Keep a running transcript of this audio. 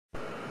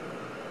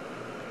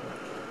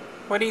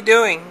What are you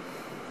doing?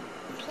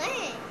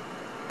 Playing.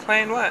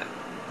 Playing what?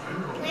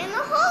 Playing the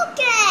whole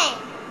game.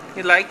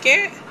 You like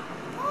it?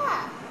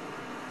 Yeah.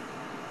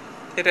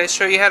 Did I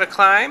show you how to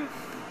climb?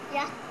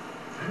 Yeah.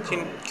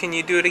 Can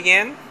you do it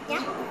again?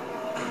 Yeah.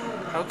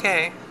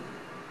 Okay.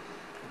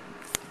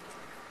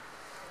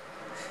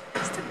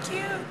 So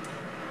cute.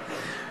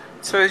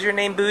 So is your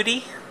name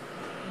Booty?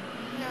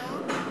 No.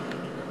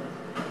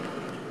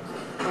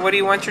 What do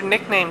you want your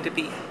nickname to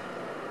be?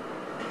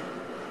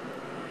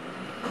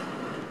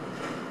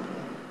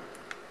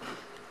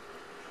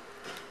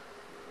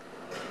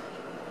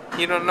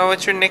 You don't know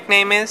what your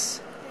nickname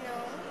is?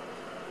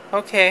 No.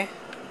 Okay.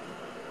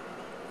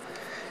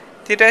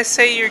 Did I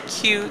say you're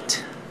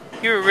cute?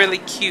 You're really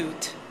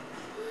cute.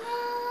 No.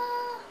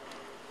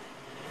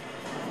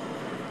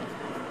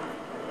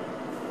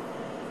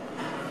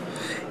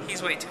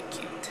 He's way too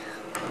cute.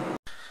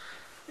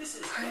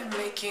 I am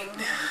making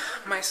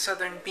my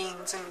southern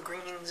beans and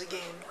greens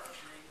again.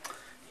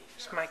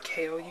 Here's my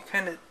kale. You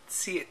kind of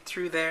see it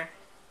through there.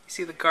 You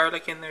see the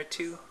garlic in there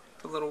too.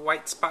 The little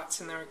white spots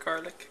in there are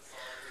garlic.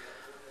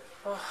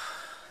 Oh,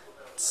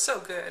 it's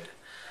so good.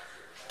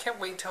 Can't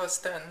wait till it's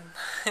done.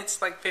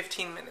 It's like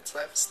 15 minutes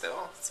left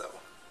still, so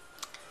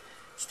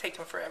it's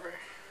taking forever.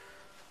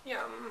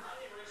 Yum.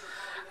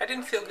 I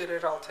didn't feel good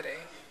at all today.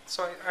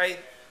 So I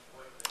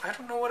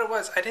don't know what it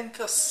was. I didn't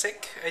feel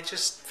sick. I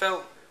just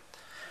felt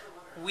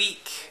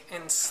weak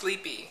and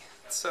sleepy.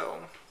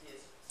 So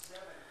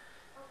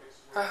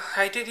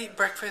I did eat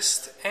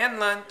breakfast and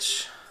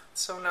lunch.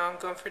 So now I'm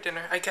going for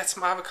dinner. I got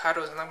some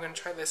avocados and I'm going to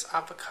try this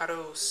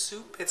avocado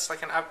soup. It's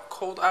like an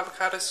cold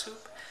avocado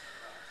soup.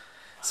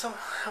 So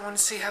I want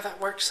to see how that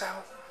works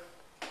out.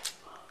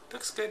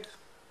 Looks good.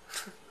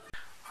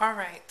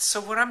 Alright,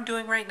 so what I'm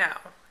doing right now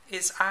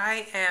is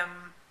I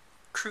am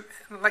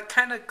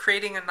kind of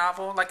creating a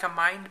novel, like a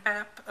mind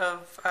map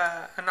of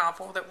a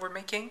novel that we're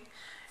making.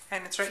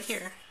 And it's right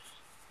here.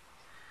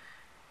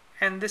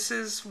 And this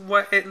is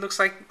what it looks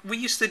like. We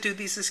used to do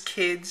these as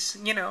kids,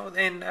 you know,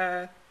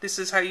 and this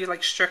is how you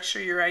like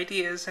structure your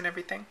ideas and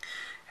everything.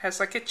 It has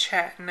like a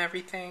chat and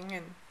everything,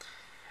 and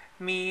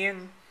me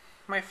and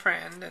my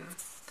friend, and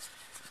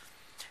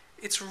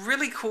it's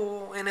really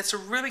cool, and it's a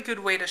really good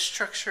way to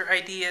structure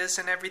ideas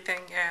and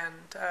everything,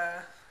 and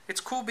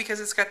it's cool because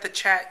it's got the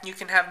chat, and you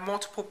can have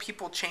multiple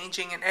people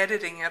changing and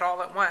editing it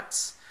all at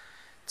once.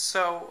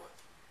 So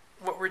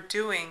what we're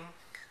doing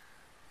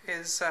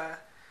is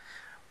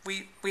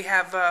we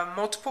have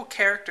multiple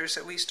characters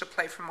that we used to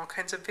play from all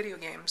kinds of video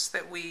games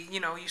that we, you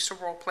know, used to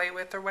role play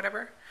with or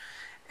whatever.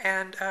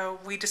 And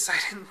we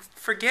decided,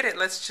 forget it,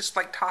 let's just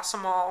like toss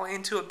them all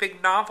into a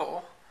big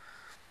novel.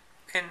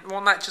 And,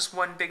 well, not just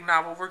one big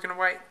novel. We're going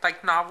to write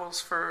like novels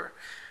for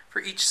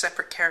each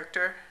separate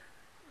character.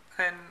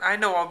 And I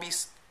know I'll be,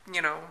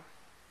 you know,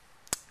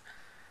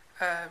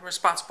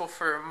 responsible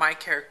for my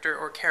character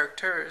or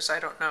characters. I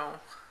don't know.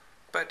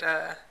 But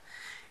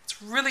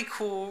it's really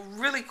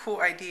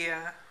cool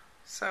idea.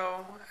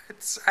 So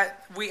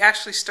we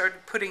actually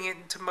started putting it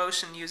into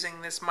motion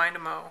using this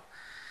Mindamo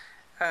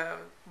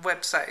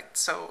website.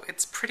 So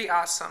it's pretty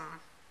awesome.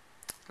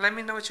 Let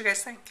me know what you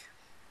guys think.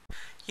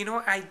 You know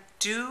what, I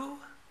do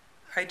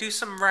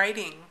some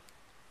writing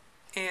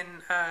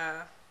in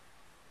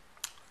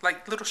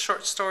like little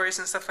short stories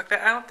and stuff like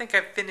that. I don't think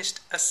I've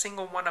finished a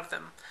single one of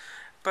them.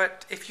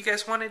 But if you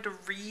guys wanted to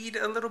read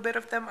a little bit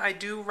of them, I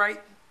do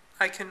write.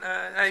 I can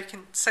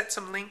set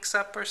some links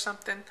up or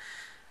something.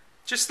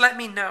 Just let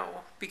me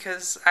know,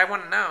 because I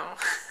want to know.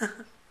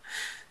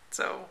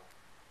 So,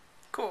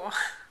 cool.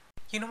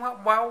 You know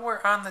what, while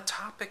we're on the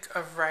topic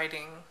of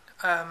writing,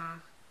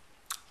 I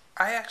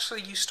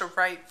actually used to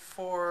write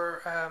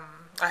for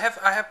I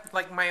have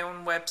like my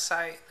own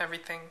website and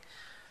everything,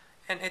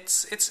 and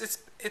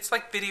it's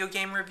like video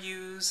game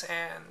reviews,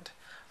 and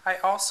I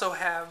also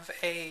have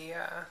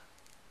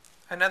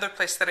another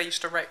place that I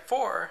used to write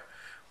for,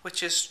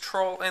 which is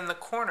Troll in the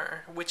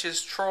Corner, which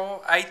is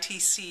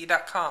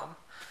trollitc.com.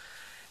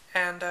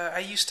 And I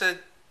used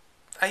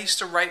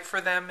to write for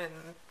them,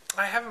 and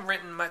I haven't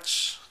written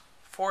much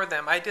for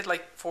them. I did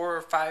like 4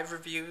 or 5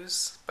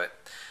 reviews, but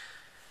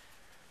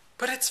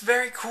it's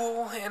very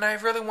cool, and I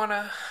really want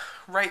to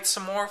write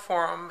some more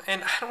for them.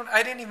 And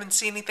I didn't even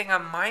see anything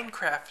on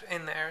Minecraft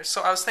in there,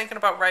 so I was thinking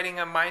about writing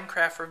a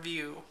Minecraft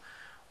review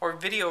or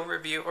video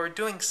review or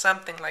doing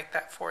something like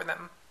that for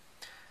them.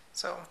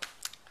 So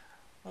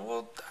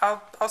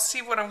I'll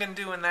see what I'm going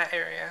to do in that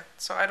area.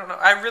 So I don't know.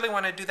 I really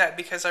want to do that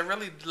because I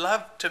really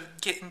love to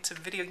get into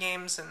video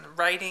games and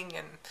writing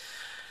and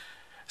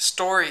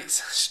stories.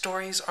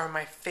 Stories are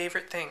my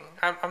favorite thing.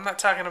 I'm not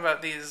talking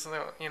about these,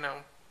 you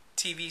know,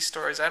 TV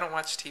stories. I don't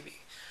watch TV.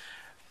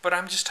 But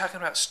I'm just talking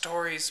about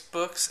stories,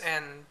 books,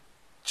 and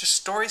just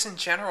stories in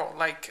general.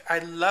 Like, I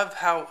love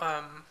how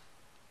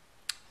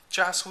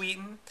Joss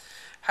Whedon,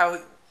 how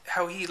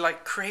he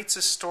like creates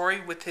a story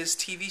with his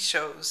TV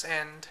shows,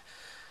 and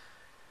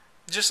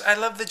just I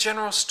love the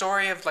general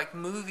story of like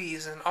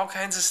movies and all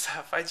kinds of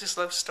stuff. I just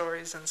love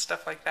stories and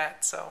stuff like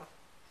that. So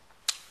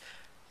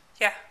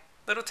yeah,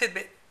 little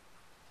tidbit,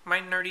 my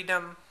nerdy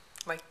dumb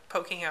like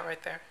poking out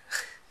right there.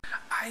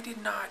 I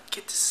did not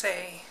get to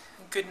say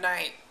good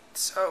night,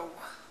 so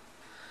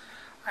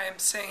I am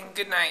saying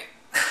good night.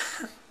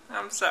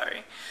 I'm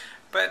sorry,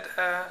 but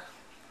I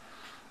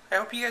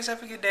hope you guys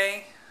have a good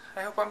day.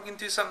 I hope I'm gonna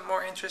do something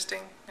more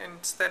interesting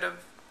instead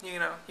of, you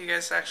know, you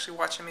guys actually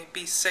watching me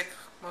be sick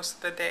most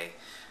of the day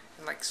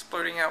and like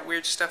splurting out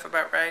weird stuff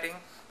about writing.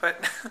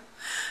 But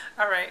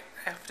alright,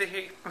 I hope to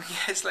hear from you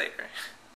guys later.